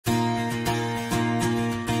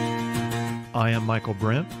I am Michael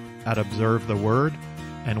Brent at Observe the Word,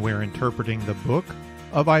 and we're interpreting the book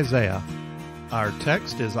of Isaiah. Our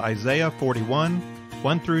text is Isaiah 41,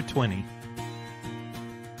 1 through 20.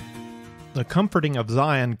 The comforting of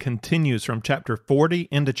Zion continues from chapter 40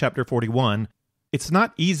 into chapter 41. It's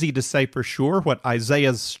not easy to say for sure what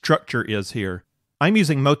Isaiah's structure is here. I'm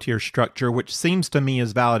using Motier's structure, which seems to me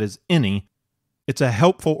as valid as any. It's a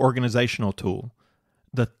helpful organizational tool.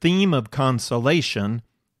 The theme of consolation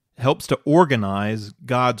helps to organize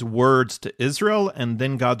God's words to Israel and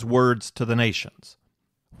then God's words to the nations.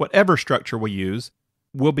 Whatever structure we use,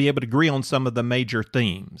 we'll be able to agree on some of the major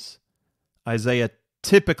themes. Isaiah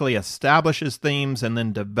typically establishes themes and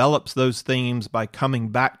then develops those themes by coming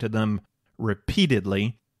back to them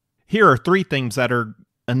repeatedly. Here are three themes that are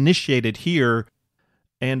initiated here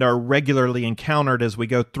and are regularly encountered as we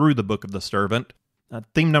go through the book of the servant.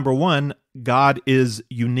 Theme number one, God is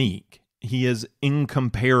unique. He is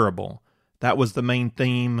incomparable. That was the main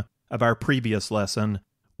theme of our previous lesson.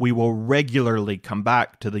 We will regularly come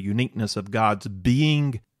back to the uniqueness of God's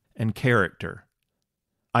being and character.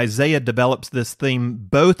 Isaiah develops this theme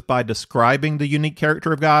both by describing the unique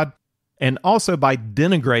character of God and also by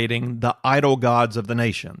denigrating the idol gods of the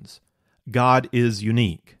nations. God is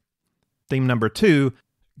unique. Theme number two,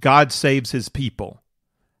 God saves his people.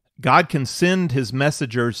 God can send his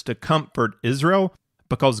messengers to comfort Israel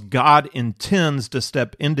because God intends to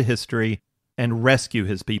step into history and rescue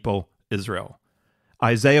his people, Israel.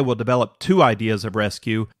 Isaiah will develop two ideas of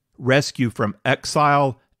rescue from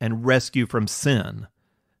exile and rescue from sin.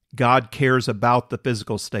 God cares about the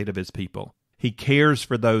physical state of his people. He cares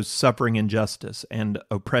for those suffering injustice and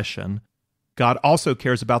oppression. God also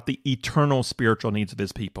cares about the eternal spiritual needs of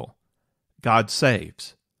his people. God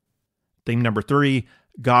saves. Theme number three,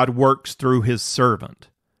 God works through his servant.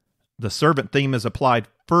 The servant theme is applied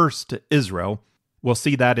first to Israel. We'll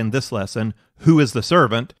see that in this lesson. Who is the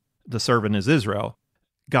servant? The servant is Israel.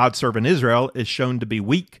 God's servant Israel is shown to be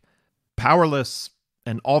weak, powerless,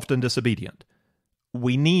 and often disobedient.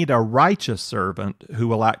 We need a righteous servant who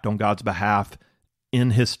will act on God's behalf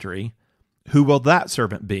in history. Who will that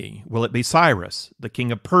servant be? Will it be Cyrus, the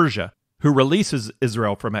king of Persia, who releases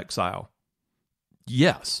Israel from exile?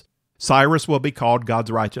 Yes, Cyrus will be called God's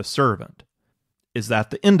righteous servant. Is that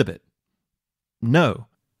the end of it? No,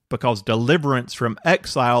 because deliverance from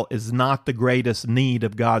exile is not the greatest need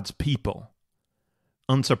of God's people.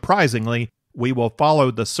 Unsurprisingly, we will follow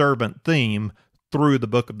the servant theme through the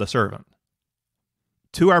book of the servant.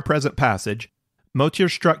 To our present passage,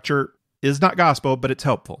 Motier's structure is not gospel, but it's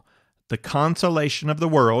helpful. The consolation of the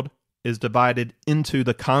world is divided into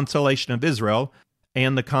the consolation of Israel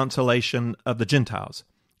and the consolation of the Gentiles.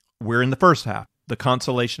 We're in the first half, the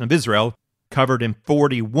consolation of Israel, covered in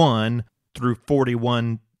 41 through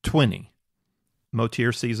 41:20.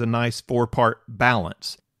 Motier sees a nice four-part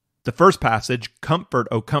balance. The first passage, Comfort,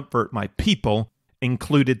 O comfort my people,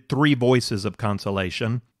 included three voices of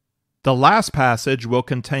consolation. The last passage will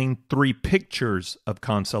contain three pictures of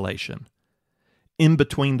consolation. In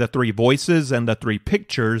between the three voices and the three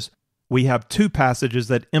pictures, we have two passages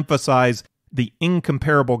that emphasize the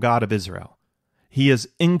incomparable God of Israel. He is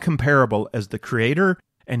incomparable as the creator,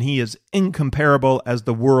 and he is incomparable as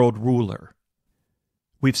the world ruler.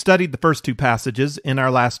 We've studied the first two passages in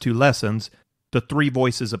our last two lessons, the three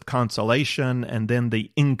voices of consolation and then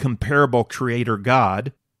the incomparable creator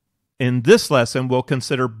God. In this lesson, we'll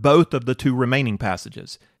consider both of the two remaining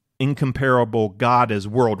passages, incomparable God as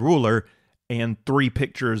world ruler and three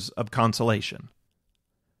pictures of consolation.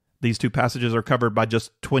 These two passages are covered by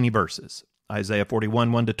just 20 verses, Isaiah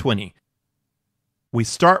 41, 1 to 20. We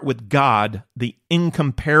start with God, the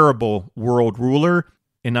incomparable world ruler,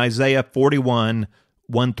 in Isaiah 41,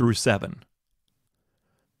 1 through 7.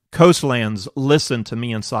 Coastlands, listen to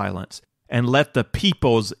me in silence, and let the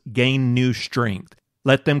peoples gain new strength.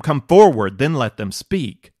 Let them come forward, then let them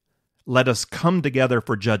speak. Let us come together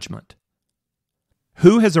for judgment.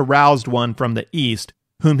 Who has aroused one from the east,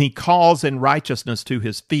 whom he calls in righteousness to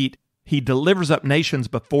his feet? He delivers up nations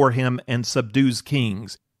before him and subdues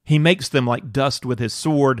kings. He makes them like dust with his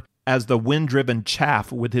sword, as the wind-driven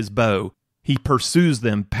chaff with his bow. He pursues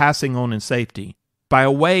them, passing on in safety, by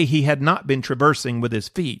a way he had not been traversing with his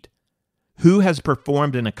feet. Who has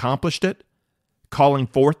performed and accomplished it, calling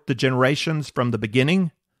forth the generations from the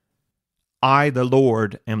beginning? I, the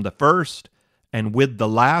Lord, am the first, and with the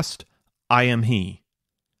last I am he.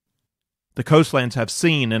 The coastlands have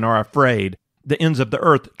seen and are afraid. The ends of the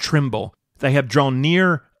earth tremble. They have drawn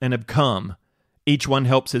near and have come. Each one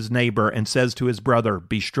helps his neighbor and says to his brother,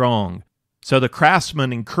 be strong. So the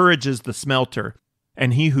craftsman encourages the smelter,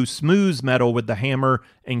 and he who smooths metal with the hammer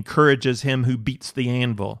encourages him who beats the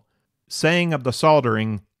anvil. saying of the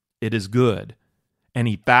soldering, "It is good," and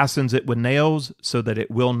he fastens it with nails so that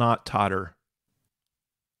it will not totter.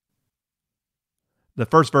 The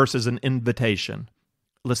first verse is an invitation.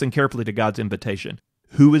 Listen carefully to God's invitation.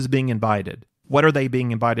 Who is being invited? What are they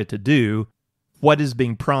being invited to do? What is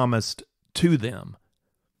being promised to them?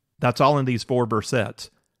 That's all in these 4 versets.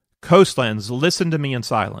 Coastlands, listen to me in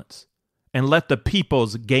silence, and let the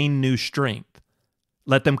peoples gain new strength.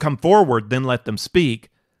 Let them come forward, then let them speak.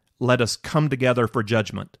 Let us come together for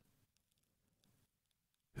judgment.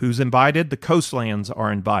 Who's invited? The coastlands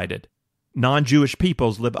are invited. Non-Jewish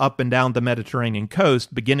peoples live up and down the Mediterranean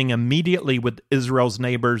coast, beginning immediately with Israel's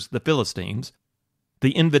neighbors, the Philistines.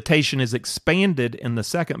 The invitation is expanded in the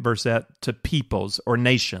second verset to peoples or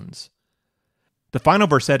nations. The final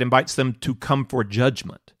verset invites them to come for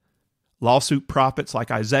judgment. Lawsuit prophets like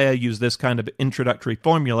Isaiah use this kind of introductory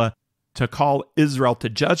formula to call Israel to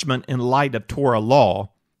judgment in light of Torah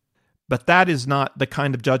law, but that is not the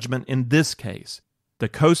kind of judgment in this case. The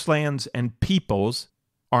coastlands and peoples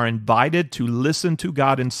are invited to listen to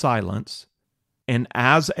God in silence, and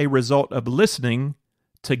as a result of listening,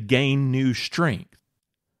 to gain new strength.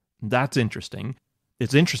 That's interesting.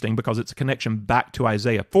 It's interesting because it's a connection back to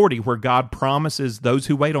Isaiah 40, where God promises those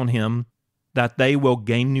who wait on him that they will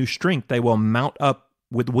gain new strength. They will mount up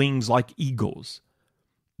with wings like eagles.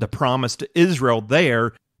 The promise to Israel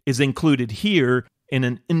there is included here in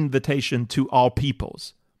an invitation to all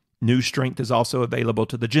peoples. New strength is also available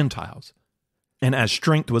to the Gentiles. And as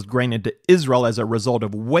strength was granted to Israel as a result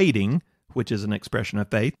of waiting, which is an expression of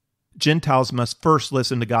faith, Gentiles must first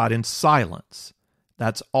listen to God in silence.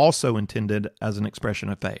 That's also intended as an expression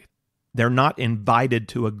of faith. They're not invited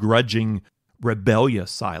to a grudging, rebellious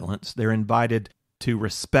silence. They're invited to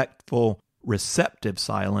respectful, receptive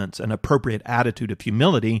silence, an appropriate attitude of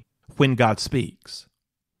humility when God speaks.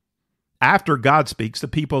 After God speaks, the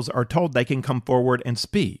peoples are told they can come forward and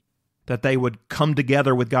speak, that they would come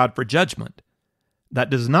together with God for judgment. That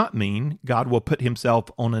does not mean God will put himself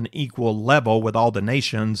on an equal level with all the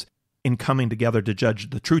nations in coming together to judge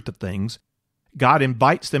the truth of things. God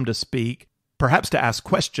invites them to speak, perhaps to ask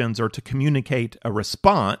questions or to communicate a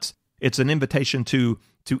response. It's an invitation to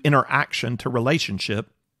interaction, to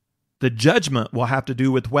relationship. The judgment will have to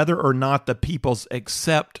do with whether or not the peoples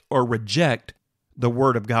accept or reject the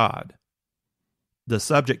word of God. The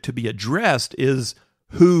subject to be addressed is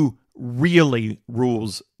who really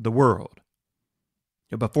rules the world.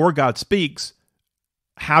 Before God speaks,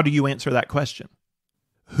 how do you answer that question?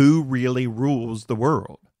 Who really rules the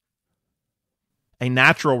world? A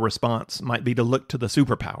natural response might be to look to the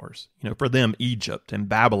superpowers. For them, Egypt and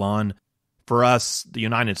Babylon. For us, the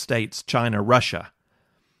United States, China, Russia.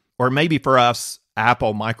 Or maybe for us,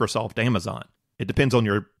 Apple, Microsoft, Amazon. It depends on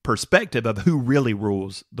your perspective of who really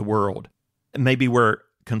rules the world. Maybe we're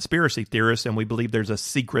conspiracy theorists and we believe there's a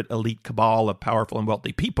secret elite cabal of powerful and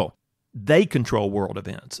wealthy people. They control world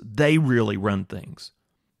events. They really run things.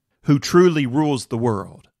 Who truly rules the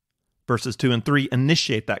world? Verses 2 and 3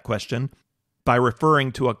 initiate that question by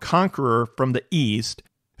referring to a conqueror from the east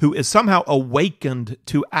who is somehow awakened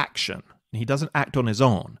to action. He doesn't act on his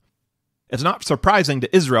own. It's not surprising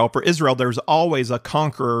to Israel. For Israel, there's always a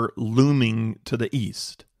conqueror looming to the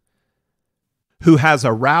east, who has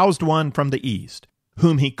aroused one from the east,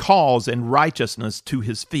 whom he calls in righteousness to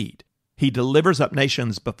his feet. He delivers up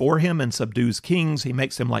nations before him and subdues kings. He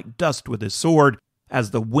makes them like dust with his sword,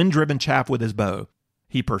 as the wind-driven chaff with his bow.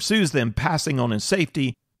 He pursues them, passing on in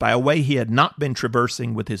safety by a way he had not been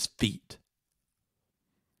traversing with his feet.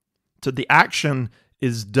 So the action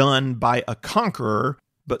is done by a conqueror,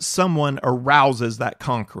 but someone arouses that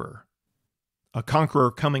conqueror. A conqueror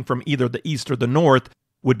coming from either the east or the north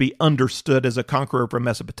would be understood as a conqueror from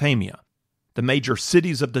Mesopotamia. The major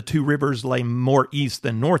cities of the 2 rivers lay more east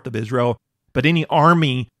than north of Israel, but any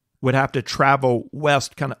army would have to travel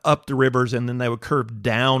west, kind of up the rivers, and then they would curve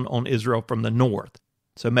down on Israel from the north.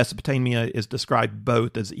 So Mesopotamia is described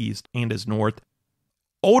both as east and as north.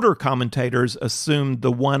 Older commentators assumed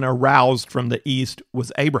the one aroused from the east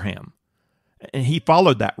was Abraham. And he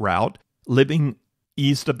followed that route, living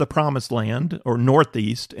east of the Promised Land, or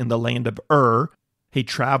northeast in the land of Ur. He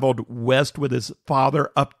traveled west with his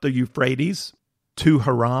father up the Euphrates to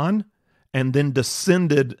Haran, and then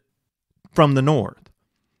descended from the north.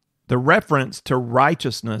 The reference to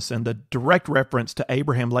righteousness and the direct reference to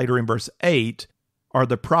Abraham later in verse 8 are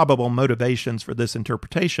the probable motivations for this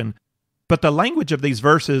interpretation. But the language of these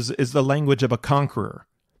verses is the language of a conqueror.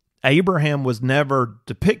 Abraham was never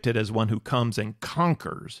depicted as one who comes and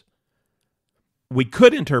conquers. We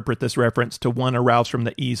could interpret this reference to one aroused from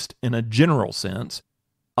the east in a general sense,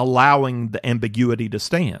 allowing the ambiguity to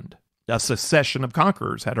stand. A succession of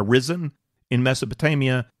conquerors had arisen in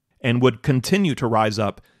Mesopotamia and would continue to rise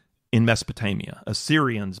up in Mesopotamia: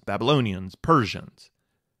 Assyrians, Babylonians, Persians.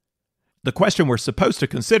 The question we're supposed to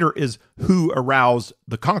consider is who aroused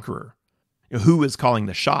the conqueror? Who is calling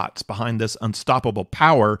the shots behind this unstoppable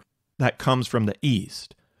power that comes from the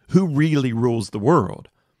east? Who really rules the world?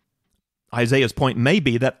 Isaiah's point may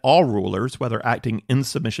be that all rulers, whether acting in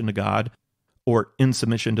submission to God or in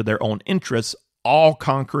submission to their own interests, all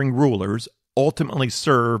conquering rulers ultimately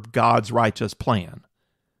serve God's righteous plan.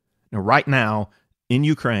 Now, right now, in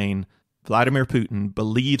Ukraine, Vladimir Putin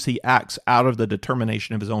believes he acts out of the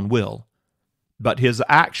determination of his own will. But his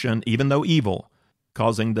action, even though evil,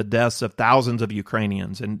 causing the deaths of thousands of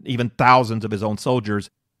Ukrainians and even thousands of his own soldiers,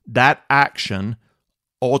 that action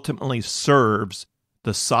ultimately serves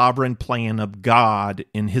the sovereign plan of God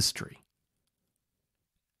in history.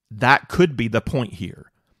 That could be the point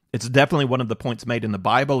here. It's definitely one of the points made in the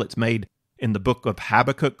Bible. It's made in the book of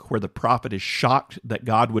Habakkuk, where the prophet is shocked that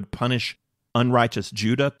God would punish unrighteous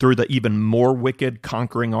Judah through the even more wicked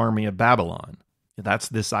conquering army of Babylon. That's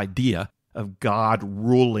this idea of God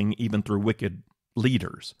ruling even through wicked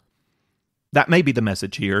leaders. That may be the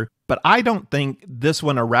message here, but I don't think this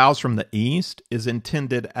one, aroused from the east, is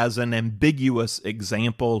intended as an ambiguous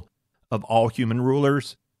example of all human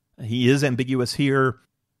rulers. He is ambiguous here,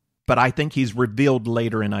 but I think he's revealed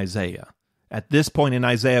later in Isaiah. At this point in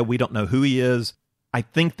Isaiah, we don't know who he is. I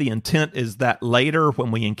think the intent is that later,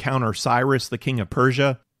 when we encounter Cyrus, the king of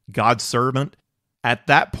Persia, God's servant, at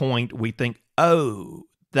that point we think, oh,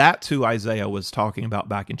 that's who Isaiah was talking about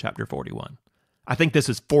back in chapter 41. I think this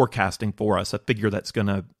is forecasting for us a figure that's going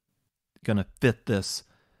to fit this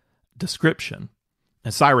description.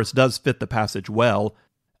 And Cyrus does fit the passage well.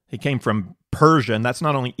 He came from Persia, and that's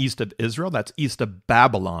not only east of Israel, that's east of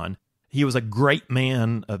Babylon. He was a great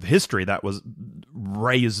man of history that was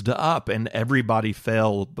raised up, and everybody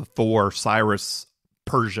fell before Cyrus'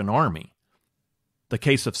 Persian army. The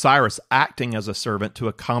case of Cyrus acting as a servant to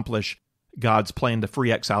accomplish God's plan to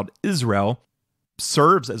free exiled Israel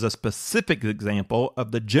serves as a specific example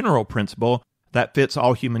of the general principle that fits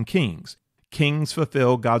all human kings. Kings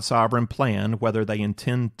fulfill God's sovereign plan, whether they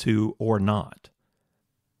intend to or not.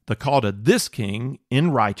 The call to this king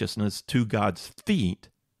in righteousness to God's feet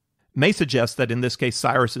may suggest that in this case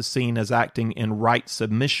Cyrus is seen as acting in right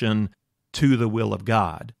submission to the will of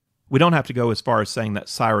God. We don't have to go as far as saying that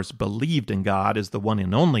Cyrus believed in God as the one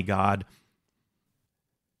and only God.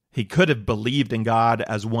 He could have believed in God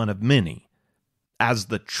as one of many, as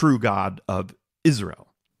the true God of Israel,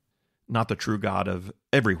 not the true God of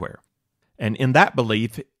everywhere. And in that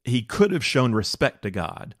belief, he could have shown respect to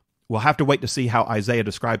God. We'll have to wait to see how Isaiah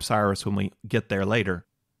describes Cyrus when we get there later.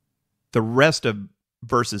 The rest of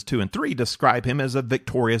verses 2 and 3 describe him as a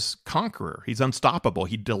victorious conqueror. He's unstoppable.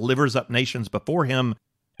 He delivers up nations before him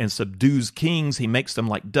and subdues kings. He makes them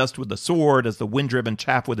like dust with the sword, as the wind-driven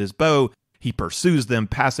chaff with his bow. He pursues them,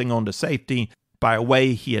 passing on to safety by a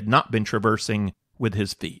way he had not been traversing with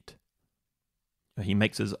his feet. He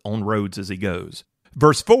makes his own roads as he goes.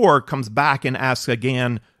 Verse 4 comes back and asks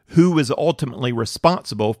again, who is ultimately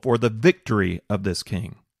responsible for the victory of this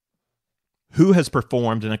king? Who has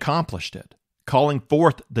performed and accomplished it, calling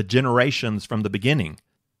forth the generations from the beginning?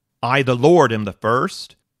 I, the Lord, am the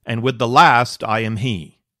first, and with the last I am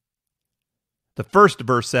he. The first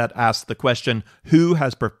verset asks the question, who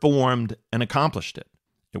has performed and accomplished it?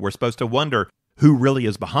 And we're supposed to wonder who really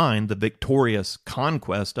is behind the victorious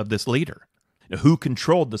conquest of this leader. Who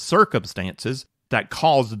controlled the circumstances that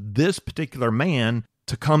caused this particular man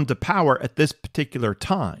to come to power at this particular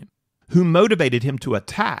time? Who motivated him to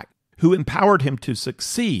attack? Who empowered him to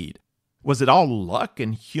succeed? Was it all luck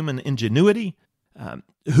and human ingenuity?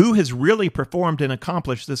 Who has really performed and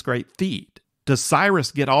accomplished this great feat? Does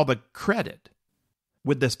Cyrus get all the credit?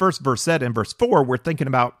 With this first verset in verse 4, we're thinking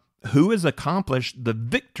about who has accomplished the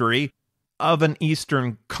victory of an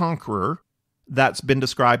eastern conqueror that's been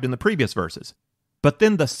described in the previous verses. But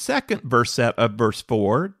then the second verset of verse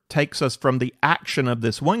 4 takes us from the action of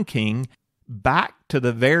this one king back to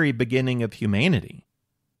the very beginning of humanity.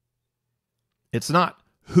 It's not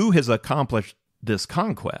who has accomplished this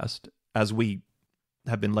conquest, as we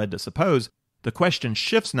have been led to suppose. The question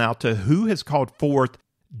shifts now to who has called forth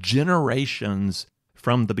generations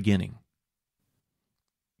from the beginning.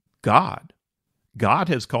 God. God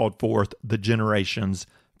has called forth the generations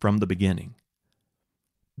from the beginning.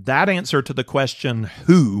 That answer to the question,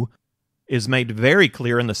 who, is made very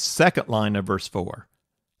clear in the second line of verse 4.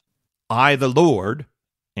 I, the Lord,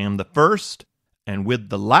 am the first, and with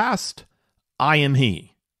the last, I am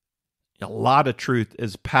he. A lot of truth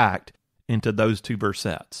is packed into those two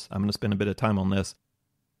versets. I'm going to spend a bit of time on this.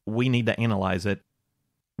 we need to analyze it.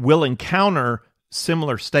 We'll encounter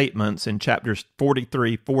similar statements in chapters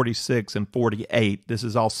 43, 46, and 48. This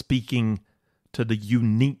is all speaking to the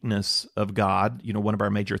uniqueness of God, one of our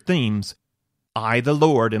major themes. I, the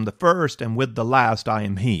Lord, am the first, and with the last I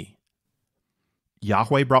am He.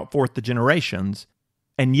 Yahweh brought forth the generations,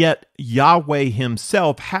 and yet Yahweh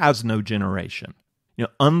Himself has no generation.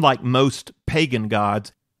 Unlike most pagan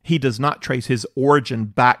gods, He does not trace His origin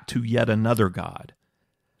back to yet another God.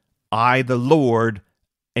 I, the Lord,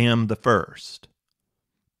 am the first.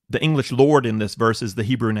 The English Lord in this verse is the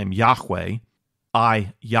Hebrew name Yahweh.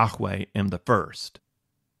 I, Yahweh, am the first.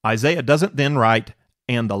 Isaiah doesn't then write,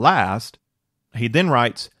 and the last. He then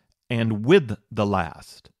writes, and with the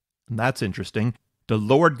last. And that's interesting. The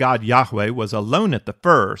Lord God Yahweh was alone at the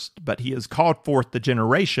first, but He has called forth the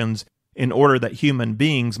generations in order that human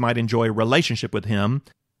beings might enjoy a relationship with Him.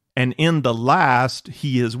 And in the last,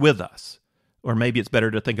 He is with us. Or maybe it's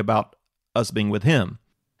better to think about us being with Him.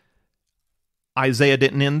 Isaiah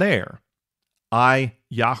didn't end there. I,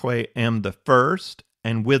 Yahweh, am the first,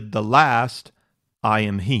 and with the last, I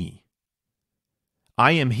am He.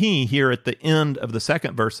 I am He here at the end of the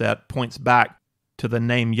second verset points back to the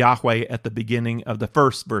name Yahweh at the beginning of the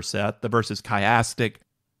first verset. The verse is chiastic.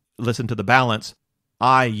 Listen to the balance.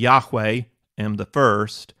 I, Yahweh, am the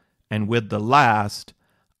first, and with the last,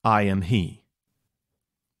 I am He.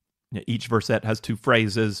 Now, each verset has two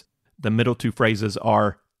phrases. The middle two phrases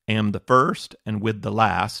are am the first and with the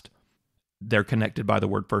last. They're connected by the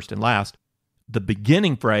word first and last. The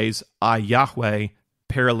beginning phrase, I, Yahweh,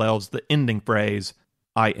 parallels the ending phrase,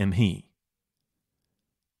 I am He.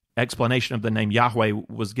 Explanation of the name Yahweh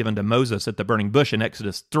was given to Moses at the burning bush in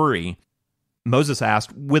Exodus 3. Moses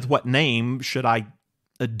asked, with what name should I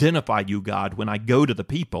identify you, God, when I go to the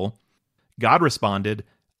people? God responded,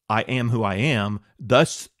 I am who I am.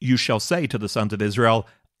 Thus you shall say to the sons of Israel,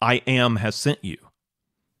 I am has sent you.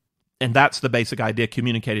 And that's the basic idea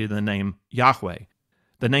communicated in the name Yahweh.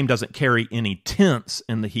 The name doesn't carry any tense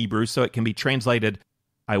in the Hebrew, so it can be translated,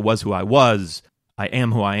 I was who I was, I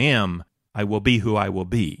am who I am, I will be who I will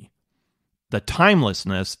be. The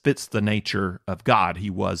timelessness fits the nature of God. He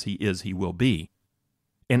was, He is, He will be.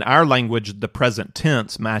 In our language, the present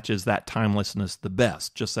tense matches that timelessness the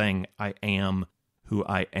best, just saying, I am who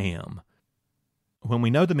I am. When we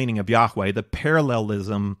know the meaning of Yahweh, the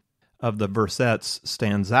parallelism of the versets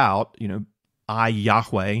stands out. I,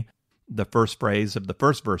 Yahweh, the first phrase of the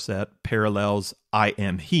first verset, parallels I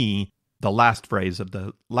am He, the last phrase of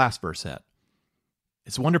the last verset.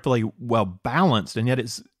 It's wonderfully well balanced, and yet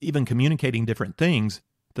it's even communicating different things.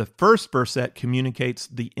 The first verset communicates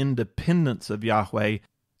the independence of Yahweh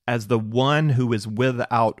as the one who is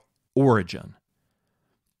without origin.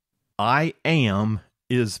 I am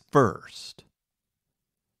is first,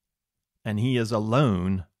 and He is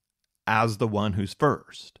alone as the one who's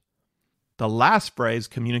first. The last phrase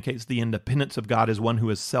communicates the independence of God as one who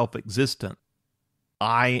is self-existent.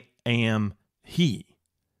 I am He.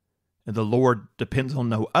 The Lord depends on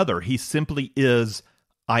no other. He simply is,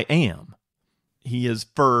 I am. He is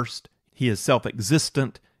first. He is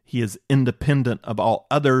self-existent. He is independent of all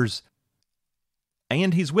others.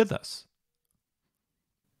 And He's with us.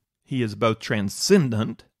 He is both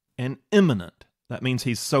transcendent and immanent. That means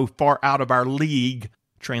He's so far out of our league,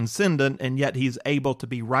 transcendent, and yet He's able to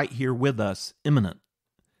be right here with us, immanent.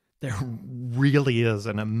 There really is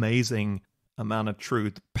an amazing amount of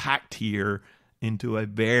truth packed here into a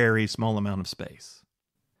very small amount of space.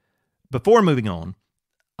 Before moving on,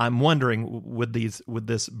 I'm wondering with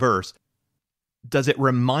this verse, does it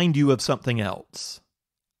remind you of something else?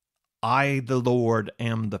 I, the Lord,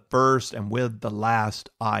 am the first, and with the last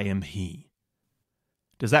I am He.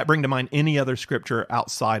 Does that bring to mind any other scripture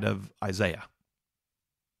outside of Isaiah?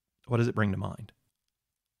 What does it bring to mind?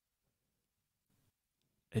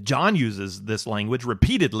 John uses this language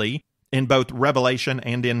repeatedly in both Revelation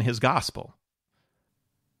and in his gospel.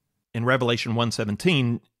 In Revelation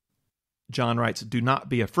 1:17, John writes, do not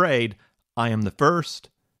be afraid, I am the first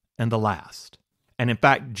and the last. And in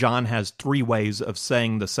fact, John has three ways of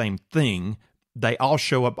saying the same thing. They all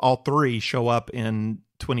three show up in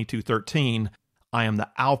 22:13. I am the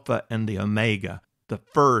Alpha and the Omega, the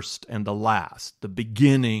first and the last, the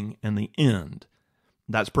beginning and the end.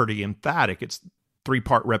 That's pretty emphatic. It's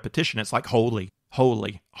three-part repetition. It's like holy,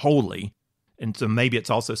 holy, holy. And so maybe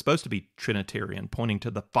it's also supposed to be Trinitarian, pointing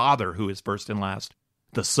to the Father who is first and last,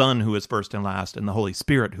 the Son who is first and last, and the Holy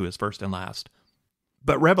Spirit who is first and last.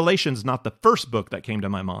 But Revelation's not the first book that came to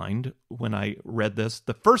my mind when I read this.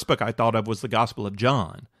 The first book I thought of was the Gospel of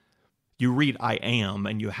John. You read I am,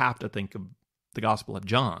 and you have to think of the Gospel of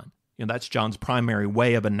John. That's John's primary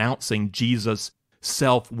way of announcing Jesus,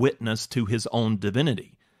 self-witness to his own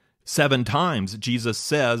divinity. 7 times Jesus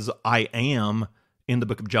says, I am, in the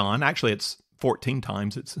book of John. Actually, it's 14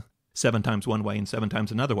 times. It's 7 times one way and 7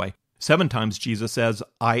 times another way. 7 times Jesus says,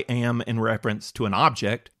 I am in reference to an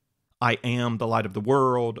object. I am the light of the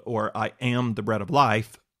world, or I am the bread of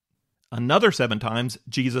life. Another 7 times,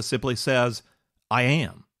 Jesus simply says, I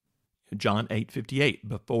am. John 8:58,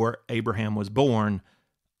 before Abraham was born,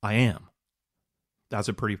 I am. That's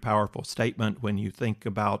a pretty powerful statement when you think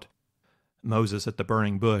about Moses at the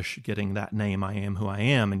burning bush getting that name, I am who I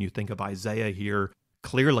am, and you think of Isaiah here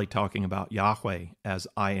clearly talking about Yahweh as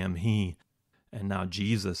I am he, and now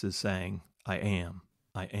Jesus is saying, I am,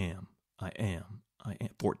 I am, I am, I am,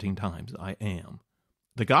 14 times, I am.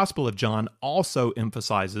 The Gospel of John also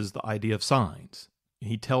emphasizes the idea of signs.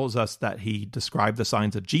 He tells us that he described the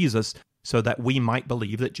signs of Jesus so that we might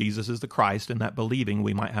believe that Jesus is the Christ, and that believing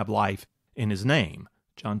we might have life in his name.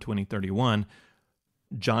 John 20:31.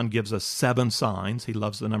 John gives us 7 signs, he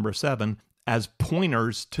loves the number 7, as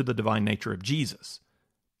pointers to the divine nature of Jesus.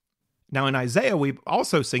 Now in Isaiah, we've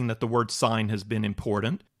also seen that the word sign has been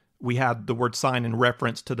important. We had the word sign in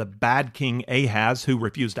reference to the bad king Ahaz, who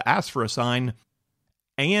refused to ask for a sign,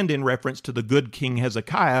 and in reference to the good king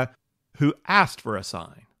Hezekiah, who asked for a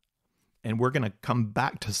sign. And we're going to come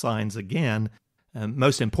back to signs again,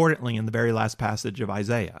 most importantly in the very last passage of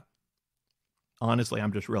Isaiah. Honestly,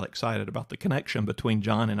 I'm just real excited about the connection between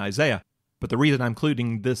John and Isaiah. But the reason I'm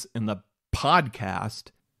including this in the podcast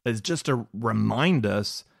is just to remind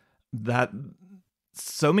us that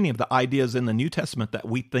so many of the ideas in the New Testament that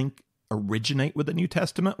we think originate with the New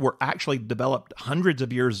Testament were actually developed hundreds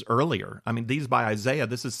of years earlier. I mean, these by Isaiah,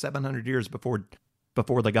 this is 700 years before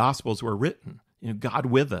the Gospels were written. God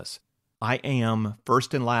with us. I am,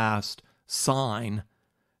 first and last, sign.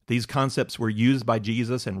 These concepts were used by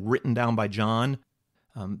Jesus and written down by John.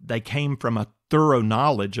 They came from a thorough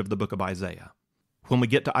knowledge of the book of Isaiah. When we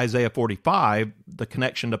get to Isaiah 45, the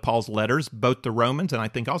connection to Paul's letters, both to Romans and I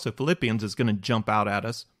think also Philippians, is going to jump out at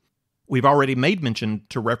us. We've already made mention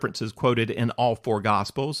to references quoted in all 4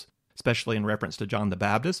 Gospels, especially in reference to John the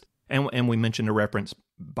Baptist, and we mentioned a reference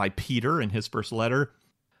by Peter in his first letter.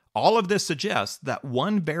 All of this suggests that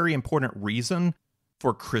one very important reason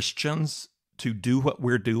for Christians to do what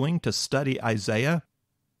we're doing, to study Isaiah,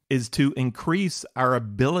 is to increase our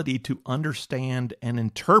ability to understand and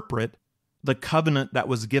interpret the covenant that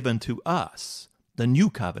was given to us, the new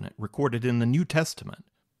covenant recorded in the New Testament.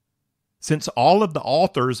 Since all of the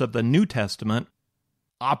authors of the New Testament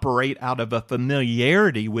operate out of a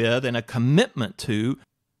familiarity with and a commitment to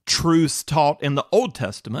truths taught in the Old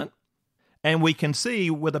Testament, and we can see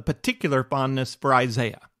with a particular fondness for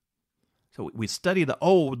Isaiah. So we study the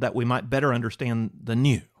old that we might better understand the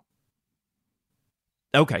new.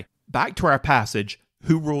 Okay, back to our passage,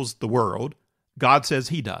 who rules the world? God says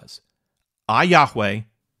he does. I, Yahweh,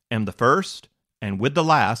 am the first, and with the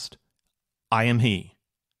last, I am he.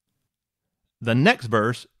 The next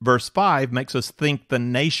verse, verse 5, makes us think the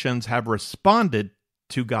nations have responded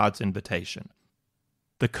to God's invitation.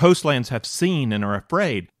 The coastlands have seen and are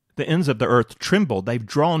afraid. The ends of the earth tremble. They've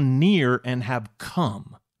drawn near and have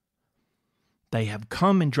come. They have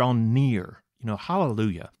come and drawn near.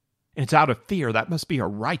 Hallelujah. And it's out of fear. That must be a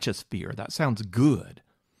righteous fear. That sounds good.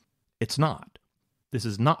 It's not. This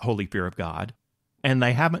is not holy fear of God. And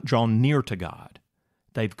they haven't drawn near to God.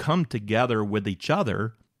 They've come together with each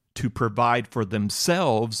other to provide for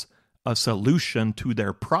themselves a solution to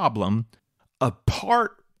their problem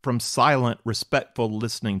apart from silent, respectful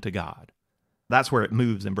listening to God. That's where it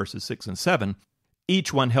moves in verses 6 and 7.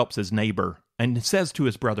 Each one helps his neighbor and says to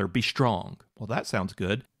his brother, be strong. Well, that sounds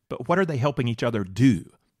good, but what are they helping each other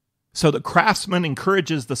do? So the craftsman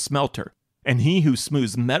encourages the smelter, and he who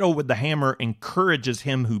smooths metal with the hammer encourages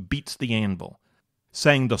him who beats the anvil,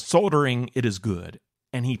 saying the soldering, it is good,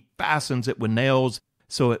 and he fastens it with nails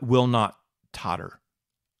so it will not totter.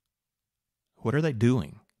 What are they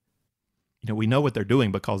doing? We know what they're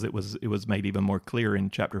doing because it was made even more clear in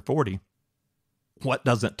chapter 40. What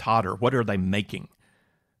doesn't totter? What are they making?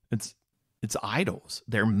 It's idols.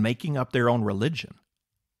 They're making up their own religion.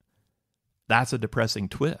 That's a depressing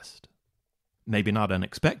twist. Maybe not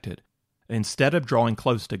unexpected. Instead of drawing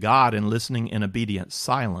close to God and listening in obedient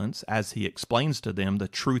silence as he explains to them the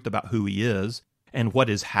truth about who he is and what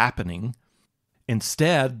is happening,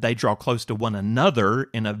 instead they draw close to one another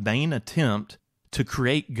in a vain attempt to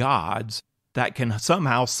create gods that can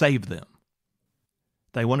somehow save them.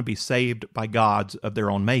 They want to be saved by gods of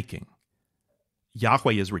their own making.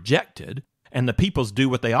 Yahweh is rejected, and the peoples do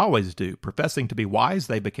what they always do. Professing to be wise,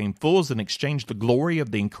 they became fools and exchanged the glory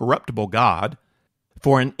of the incorruptible God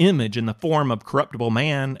for an image in the form of corruptible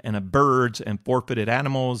man and of birds and four-footed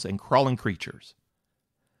animals and crawling creatures.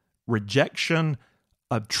 Rejection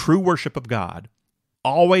of true worship of God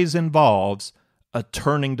always involves a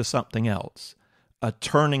turning to something else, a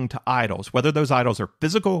turning to idols, whether those idols are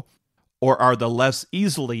physical or are the less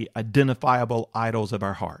easily identifiable idols of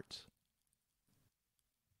our hearts.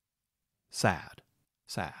 Sad,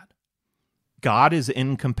 sad. God is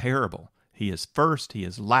incomparable. He is first, He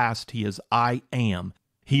is last, He is I am.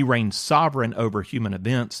 He reigns sovereign over human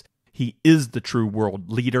events. He is the true world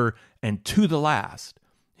leader, and to the last,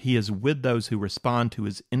 He is with those who respond to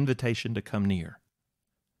His invitation to come near.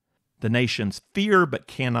 The nations fear but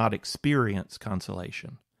cannot experience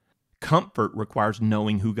consolation. Comfort requires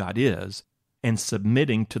knowing who God is and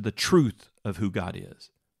submitting to the truth of who God is.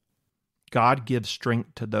 God gives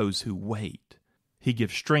strength to those who wait. He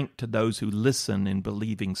gives strength to those who listen in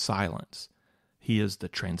believing silence. He is the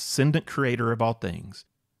transcendent creator of all things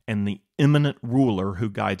and the immanent ruler who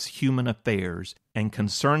guides human affairs and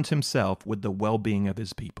concerns Himself with the well-being of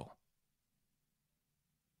His people.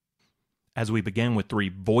 As we begin with 3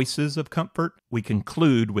 voices of comfort, we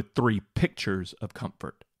conclude with 3 pictures of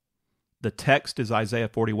comfort. The text is Isaiah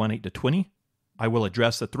 41, 8-20. I will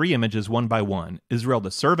address the 3 images one by one: Israel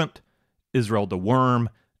the servant, Israel the worm,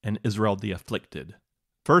 and Israel the afflicted.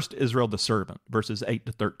 First, Israel the servant, verses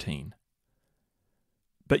 8-13.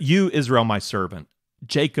 But you, Israel my servant,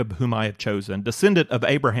 Jacob whom I have chosen, descendant of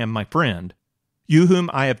Abraham my friend, you whom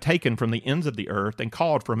I have taken from the ends of the earth and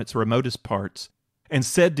called from its remotest parts, and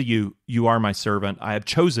said to you, you are my servant, I have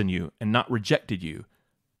chosen you and not rejected you.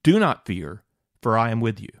 Do not fear, for I am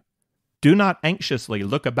with you. Do not anxiously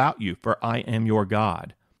look about you, for I am your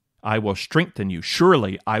God. I will strengthen you.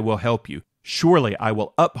 Surely I will help you. Surely I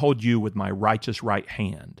will uphold you with my righteous right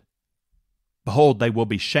hand. Behold, they will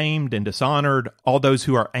be shamed and dishonored, all those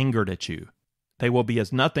who are angered at you. They will be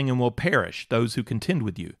as nothing and will perish, those who contend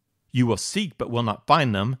with you. You will seek but will not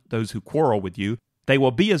find them, those who quarrel with you. They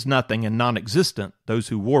will be as nothing and non-existent, those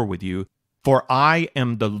who war with you. For I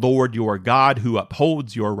am the Lord your God, who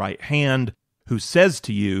upholds your right hand, who says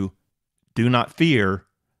to you, do not fear,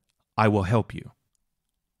 I will help you.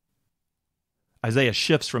 Isaiah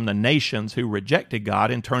shifts from the nations who rejected God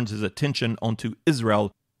and turns his attention onto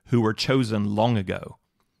Israel, who were chosen long ago.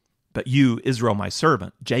 But you, Israel my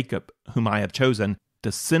servant, Jacob, whom I have chosen,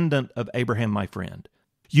 descendant of Abraham my friend,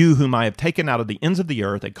 you whom I have taken out of the ends of the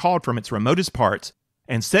earth and called from its remotest parts,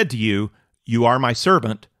 and said to you, you are my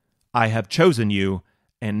servant, I have chosen you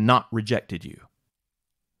and not rejected you.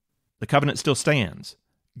 The covenant still stands.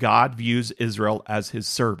 God views Israel as his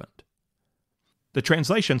servant. The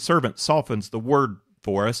translation servant softens the word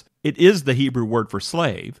for us. It is the Hebrew word for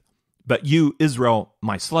slave, but you, Israel,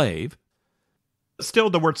 my slave. Still,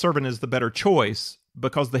 the word servant is the better choice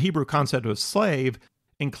because the Hebrew concept of slave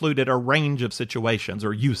included a range of situations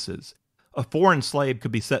or uses. A foreign slave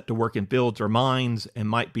could be set to work in fields or mines and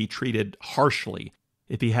might be treated harshly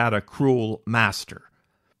if he had a cruel master.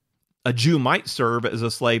 A Jew might serve as a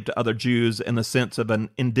slave to other Jews in the sense of an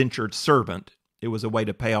indentured servant. It was a way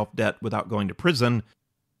to pay off debt without going to prison.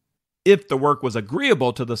 If the work was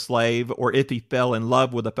agreeable to the slave, or if he fell in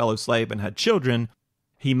love with a fellow slave and had children,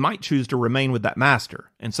 he might choose to remain with that master.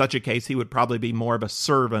 In such a case, he would probably be more of a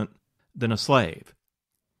servant than a slave.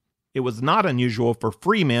 It was not unusual for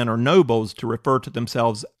free men or nobles to refer to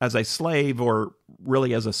themselves as a slave or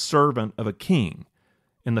really as a servant of a king.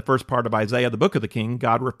 In the first part of Isaiah, the book of the king,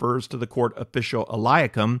 God refers to the court official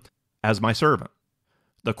Eliakim as my servant.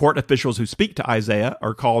 The court officials who speak to Isaiah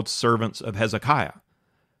are called servants of Hezekiah.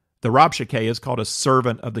 The Rabshakeh is called a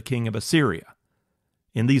servant of the king of Assyria.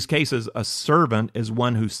 In these cases, a servant is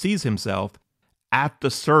one who sees himself at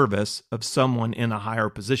the service of someone in a higher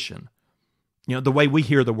position. You know, the way we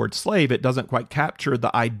hear the word slave, it doesn't quite capture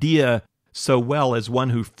the idea so well as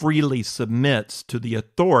one who freely submits to the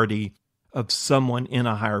authority of someone in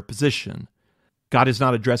a higher position. God is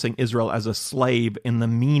not addressing Israel as a slave in the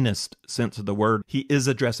meanest sense of the word. He is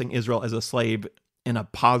addressing Israel as a slave in a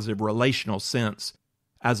positive relational sense.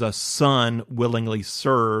 As a son willingly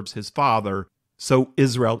serves his father, so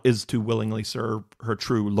Israel is to willingly serve her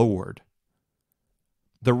true Lord.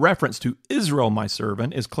 The reference to Israel, my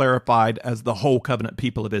servant, is clarified as the whole covenant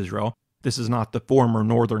people of Israel. This is not the former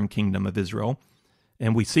northern kingdom of Israel.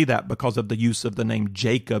 And we see that because of the use of the name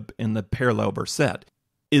Jacob in the parallel verset.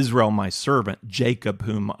 Israel, my servant, Jacob,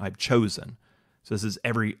 whom I've chosen. So this is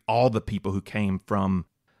all the people who came from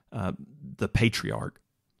the patriarch.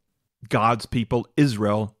 God's people,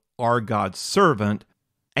 Israel, are God's servant,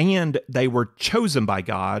 and they were chosen by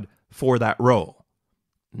God for that role.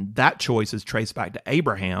 That choice is traced back to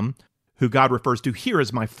Abraham, who God refers to here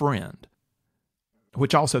as my friend.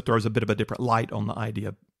 which also throws a bit of a different light on the idea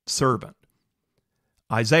of servant.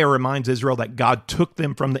 Isaiah reminds Israel that God took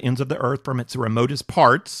them from the ends of the earth, from its remotest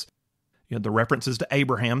parts. The references to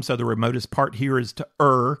Abraham, so the remotest part here is to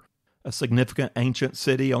Ur, a significant ancient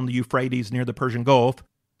city on the Euphrates near the Persian Gulf.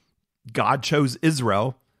 God chose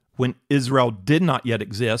Israel when Israel did not yet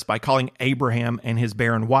exist by calling Abraham and his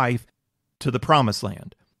barren wife to the promised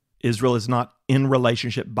land. Israel is not in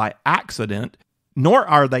relationship by accident, nor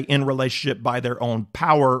are they in relationship by their own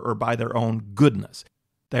power or by their own goodness.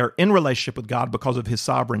 They are in relationship with God because of his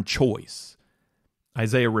sovereign choice.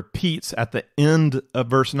 Isaiah repeats at the end of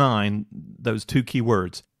verse 9 those two key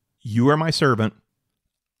words, "You are my servant,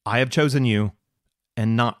 I have chosen you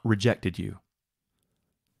and not rejected you."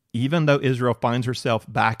 Even though Israel finds herself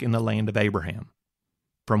back in the land of Abraham,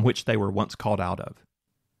 from which they were once called out of,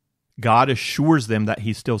 God assures them that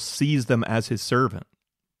he still sees them as his servant.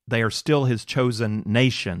 They are still his chosen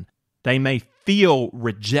nation. They may feel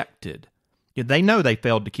rejected. They know they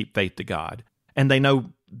failed to keep faith to God, and they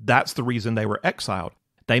know that's the reason they were exiled.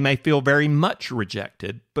 They may feel very much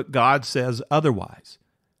rejected, but God says otherwise.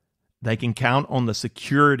 They can count on the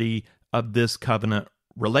security of this covenant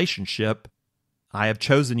relationship. I have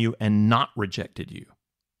chosen you and not rejected you.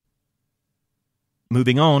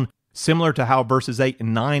 Moving on, similar to how verses 8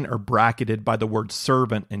 and 9 are bracketed by the word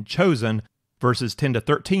servant and chosen, verses 10 to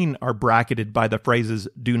 13 are bracketed by the phrases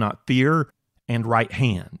do not fear and right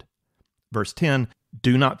hand. Verse 10,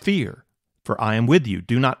 do not fear, for I am with you.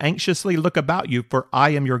 Do not anxiously look about you, for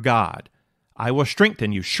I am your God. I will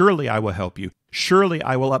strengthen you. Surely I will help you. Surely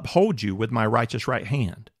I will uphold you with my righteous right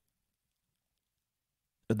hand.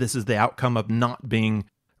 This is the outcome of not being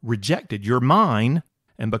rejected. You're mine,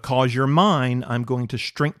 and because you're mine, I'm going to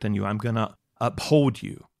strengthen you. I'm going to uphold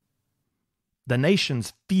you. The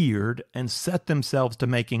nations feared and set themselves to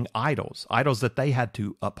making idols that they had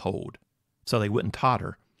to uphold so they wouldn't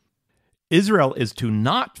totter. Israel is to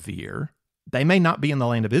not fear. They may not be in the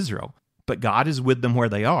land of Israel, but God is with them where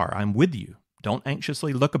they are. I'm with you. Don't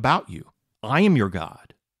anxiously look about you. I am your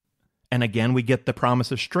God. And again, we get the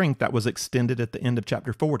promise of strength that was extended at the end of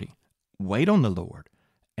chapter 40. Wait on the Lord,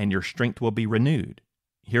 and your strength will be renewed.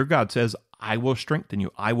 Here God says, I will strengthen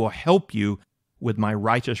you. I will help you with my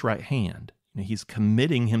righteous right hand. He's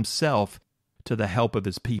committing himself to the help of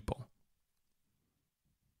his people.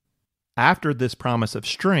 After this promise of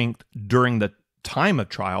strength, during the time of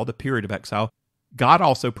trial, the period of exile, God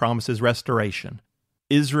also promises restoration.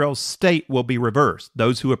 Israel's state will be reversed.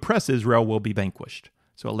 Those who oppress Israel will be vanquished.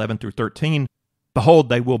 So 11 through 13, behold,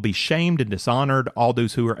 they will be shamed and dishonored, all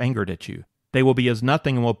those who are angered at you. They will be as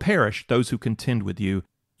nothing and will perish, those who contend with you.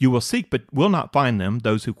 You will seek, but will not find them,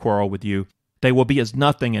 those who quarrel with you. They will be as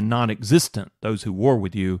nothing and non-existent, those who war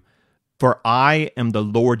with you. For I am the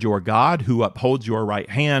Lord your God, who upholds your right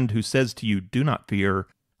hand, who says to you, do not fear,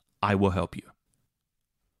 I will help you.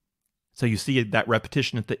 So you see that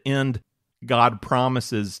repetition at the end. God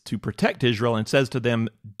promises to protect Israel and says to them,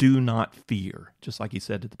 do not fear, just like he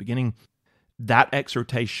said at the beginning. That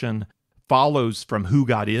exhortation follows from who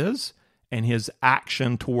God is and his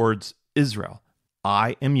action towards Israel.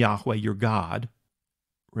 I am Yahweh, your God.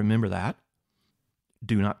 Remember that.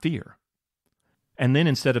 Do not fear. And then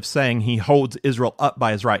instead of saying he holds Israel up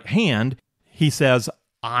by his right hand, he says,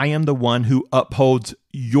 I am the one who upholds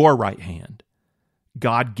your right hand.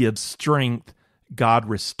 God gives strength. God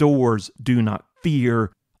restores. Do not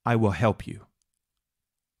fear. I will help you.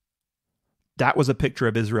 That was a picture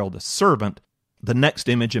of Israel the servant. The next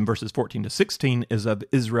image in verses 14 to 16 is of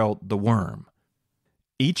Israel the worm.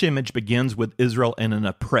 Each image begins with Israel in an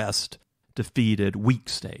oppressed, defeated, weak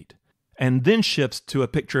state, and then shifts to a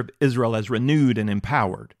picture of Israel as renewed and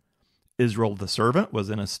empowered. Israel the servant was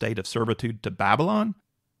in a state of servitude to Babylon.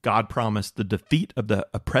 God promised the defeat of the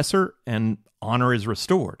oppressor, and honor is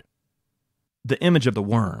restored. The image of the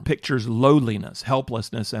worm pictures lowliness,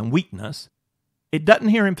 helplessness, and weakness. It doesn't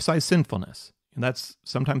here emphasize sinfulness. And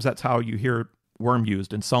sometimes that's how you hear worm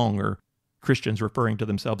used in song, or Christians referring to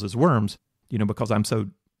themselves as worms, because I'm so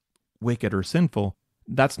wicked or sinful.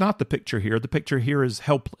 That's not the picture here. The picture here is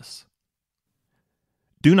helpless.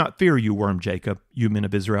 Do not fear, you worm Jacob, you men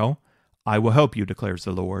of Israel. I will help you, declares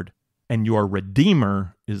the Lord, and your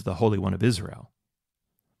Redeemer is the Holy One of Israel.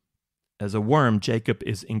 As a worm, Jacob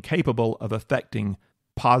is incapable of effecting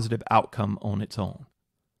positive outcome on its own.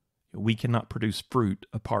 We cannot produce fruit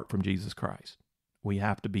apart from Jesus Christ. We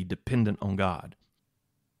have to be dependent on God.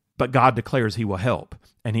 But God declares he will help,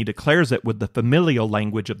 and he declares it with the familial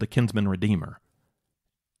language of the kinsman redeemer.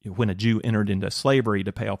 When a Jew entered into slavery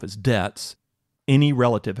to pay off his debts, any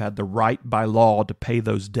relative had the right by law to pay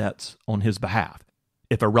those debts on his behalf.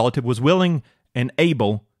 If a relative was willing and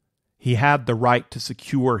able, He had the right to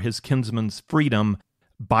secure his kinsman's freedom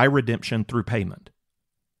by redemption through payment.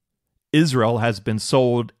 Israel has been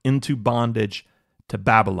sold into bondage to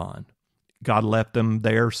Babylon. God left them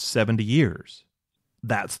there 70 years.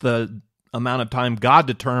 That's the amount of time God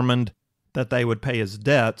determined that they would pay his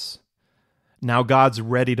debts. Now God's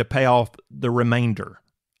ready to pay off the remainder.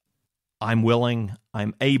 I'm willing,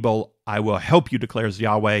 I'm able, I will help you, declares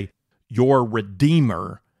Yahweh. Your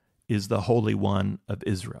Redeemer is the Holy One of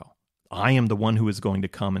Israel. I am the one who is going to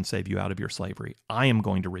come and save you out of your slavery. I am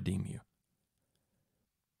going to redeem you.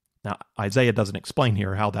 Now, Isaiah doesn't explain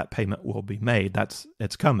here how that payment will be made.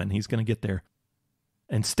 It's coming. He's going to get there.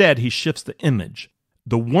 Instead, he shifts the image.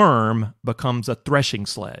 The worm becomes a threshing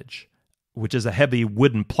sledge, which is a heavy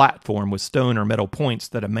wooden platform with stone or metal points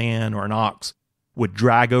that a man or an ox would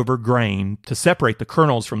drag over grain to separate the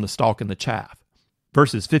kernels from the stalk and the chaff.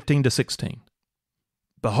 Verses 15 to 16.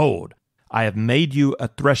 Behold, I have made you a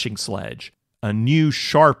threshing sledge, a new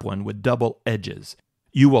sharp one with double edges.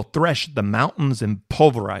 You will thresh the mountains and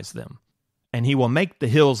pulverize them, and he will make the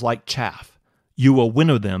hills like chaff. You will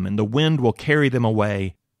winnow them, and the wind will carry them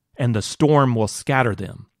away, and the storm will scatter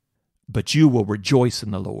them. But you will rejoice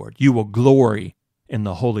in the Lord. You will glory in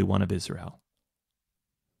the Holy One of Israel.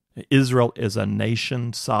 Israel is a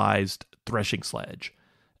nation-sized threshing sledge,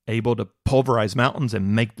 able to pulverize mountains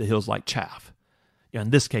and make the hills like chaff. In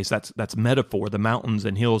this case, that's metaphor. The mountains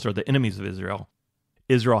and hills are the enemies of Israel.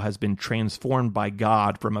 Israel has been transformed by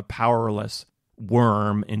God from a powerless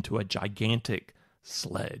worm into a gigantic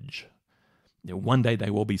sledge. One day they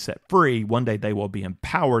will be set free. One day they will be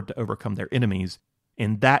empowered to overcome their enemies.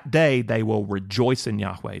 In that day they will rejoice in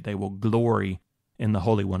Yahweh. They will glory in the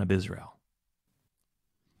Holy One of Israel.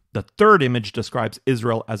 The third image describes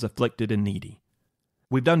Israel as afflicted and needy.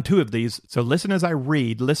 We've done two of these, so listen as I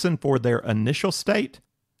read. Listen for their initial state,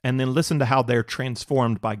 and then listen to how they're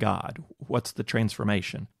transformed by God. What's the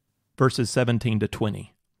transformation? Verses 17 to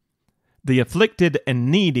 20. The afflicted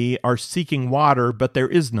and needy are seeking water, but there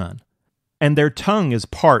is none, and their tongue is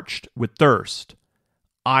parched with thirst.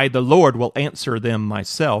 I, the Lord, will answer them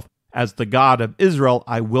myself. As the God of Israel,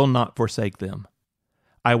 I will not forsake them.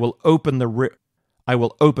 I will open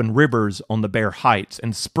rivers on the bare heights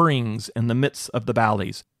and springs in the midst of the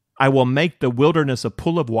valleys. I will make the wilderness a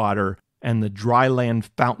pool of water and the dry land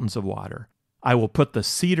fountains of water. I will put the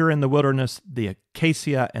cedar in the wilderness, the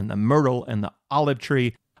acacia and the myrtle and the olive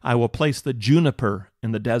tree. I will place the juniper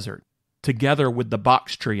in the desert, together with the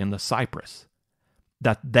box tree and the cypress,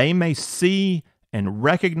 that they may see and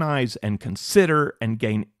recognize and consider and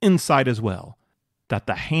gain insight as well, that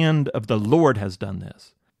the hand of the Lord has done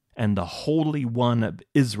this, and the Holy One of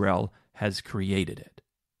Israel has created it.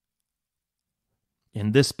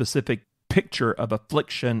 In this specific picture of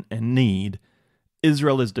affliction and need,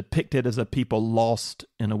 Israel is depicted as a people lost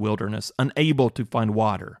in a wilderness, unable to find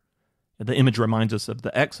water. The image reminds us of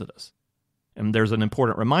the Exodus. And there's an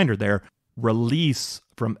important reminder there. Release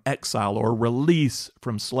from exile or release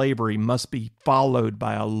from slavery must be followed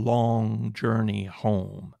by a long journey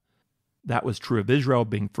home. That was true of Israel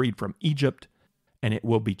being freed from Egypt, and it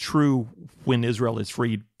will be true when Israel is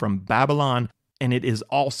freed from Babylon, and it is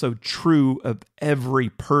also true of every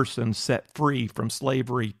person set free from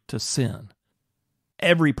slavery to sin.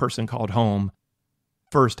 Every person called home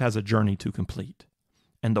first has a journey to complete,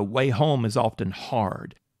 and the way home is often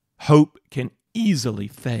hard. Hope can easily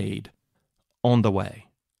fade on the way.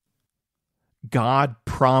 God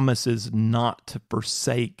promises not to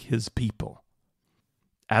forsake his people.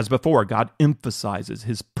 As before, God emphasizes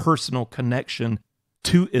his personal connection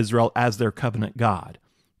to Israel as their covenant God.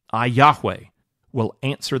 I, Yahweh, will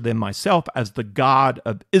answer them myself as the God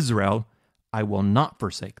of Israel. I will not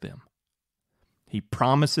forsake them. He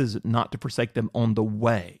promises not to forsake them on the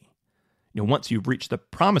way. Once you've reached the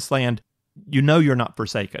promised land, you know you're not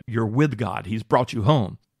forsaken. You're with God. He's brought you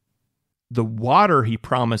home. The water he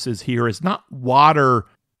promises here is not water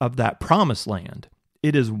of that promised land.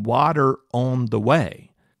 It is water on the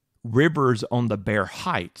way. Rivers on the bare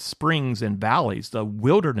heights, springs and valleys, the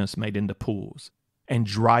wilderness made into pools, and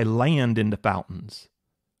dry land into fountains.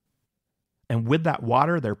 And with that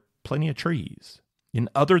water, there are plenty of trees. And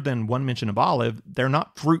other than one mention of olive, they're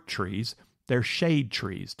not fruit trees, they're shade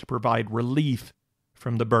trees to provide relief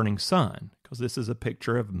from the burning sun, because this is a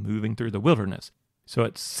picture of moving through the wilderness. So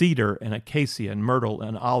it's cedar and acacia and myrtle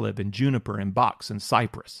and olive and juniper and box and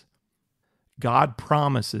cypress. God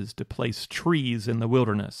promises to place trees in the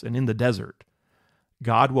wilderness and in the desert.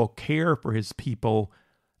 God will care for his people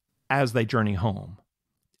as they journey home.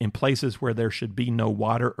 In places where there should be no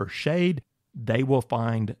water or shade, they will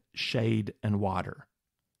find shade and water.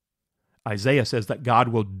 Isaiah says that God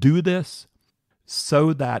will do this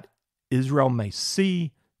so that Israel may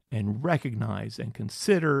see and recognize and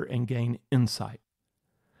consider and gain insight.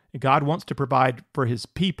 God wants to provide for his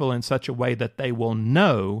people in such a way that they will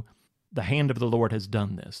know the hand of the Lord has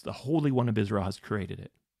done this. The Holy One of Israel has created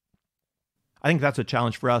it. I think that's a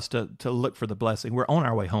challenge for us to look for the blessing. We're on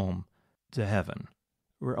our way home to heaven.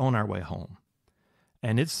 We're on our way home.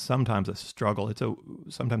 And it's sometimes a struggle.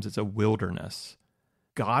 Sometimes it's a wilderness.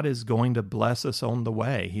 God is going to bless us on the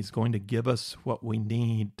way. He's going to give us what we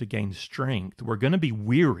need to gain strength. We're going to be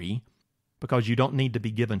weary because you don't need to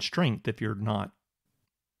be given strength if you're not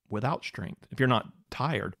without strength, if you're not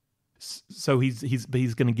tired. So he's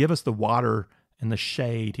going to give us the water and the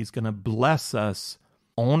shade. He's going to bless us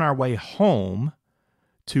on our way home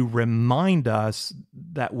to remind us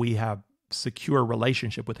that we have secure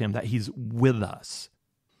relationship with him, that he's with us.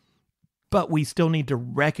 But we still need to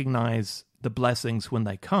recognize the blessings when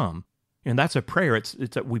they come. And that's a prayer. It's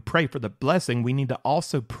that we pray for the blessing. We need to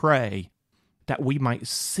also pray that we might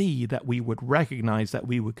see, that we would recognize, that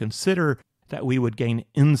we would consider, that we would gain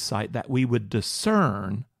insight, that we would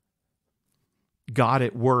discern God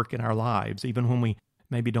at work in our lives, even when we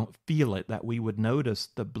maybe don't feel it, that we would notice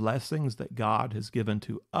the blessings that God has given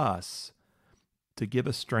to us to give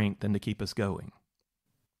us strength and to keep us going.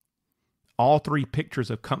 All three pictures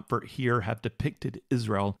of comfort here have depicted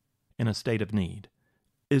Israel in a state of need.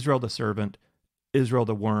 Israel the servant, Israel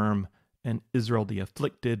the worm, and Israel the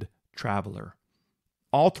afflicted traveler.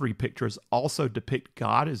 All three pictures also depict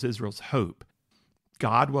God as Israel's hope.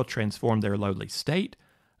 God will transform their lowly state.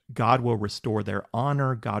 God will restore their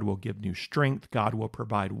honor. God will give new strength. God will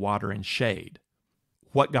provide water and shade.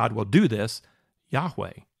 What God will do this?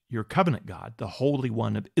 Yahweh, your covenant God, the Holy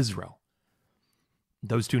One of Israel.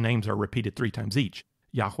 Those two names are repeated 3 times each.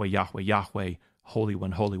 Yahweh, Yahweh, Yahweh, Holy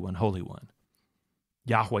One, Holy One, Holy One.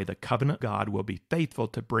 Yahweh, the covenant God, will be faithful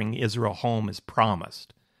to bring Israel home as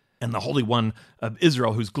promised. And the Holy One of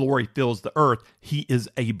Israel, whose glory fills the earth, he is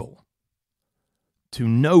able. To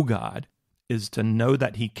know God is to know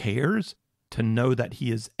that he cares, to know that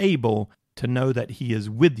he is able, to know that he is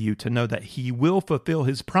with you, to know that he will fulfill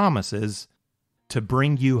his promises to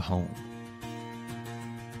bring you home.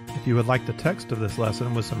 If you would like the text of this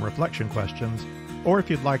lesson with some reflection questions, or if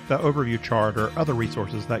you'd like the overview chart or other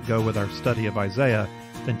resources that go with our study of Isaiah,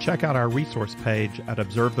 then check out our resource page at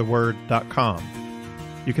observetheword.com.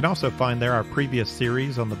 You can also find there our previous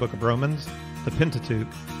series on the book of Romans, the Pentateuch,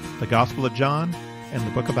 the Gospel of John, and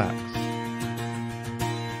the book of Acts.